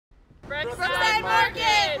Brookside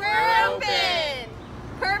Market, we're open!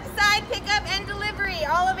 Curbside pickup and delivery,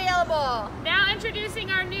 all available. Now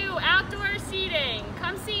introducing our new outdoor seating.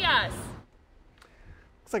 Come see us.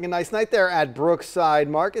 Looks like a nice night there at Brookside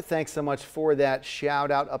Market. Thanks so much for that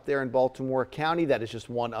shout out up there in Baltimore County. That is just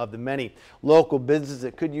one of the many local businesses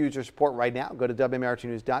that could use your support right now. Go to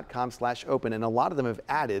WMAR2news.com/open, and a lot of them have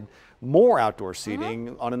added more outdoor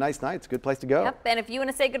seating on a nice night. It's a good place to go. Yep, and if you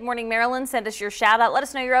want to say Good Morning Maryland, send us your shout out. Let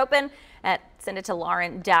us know you're open. Send it to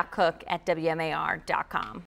lauren.cook@WMAR.com.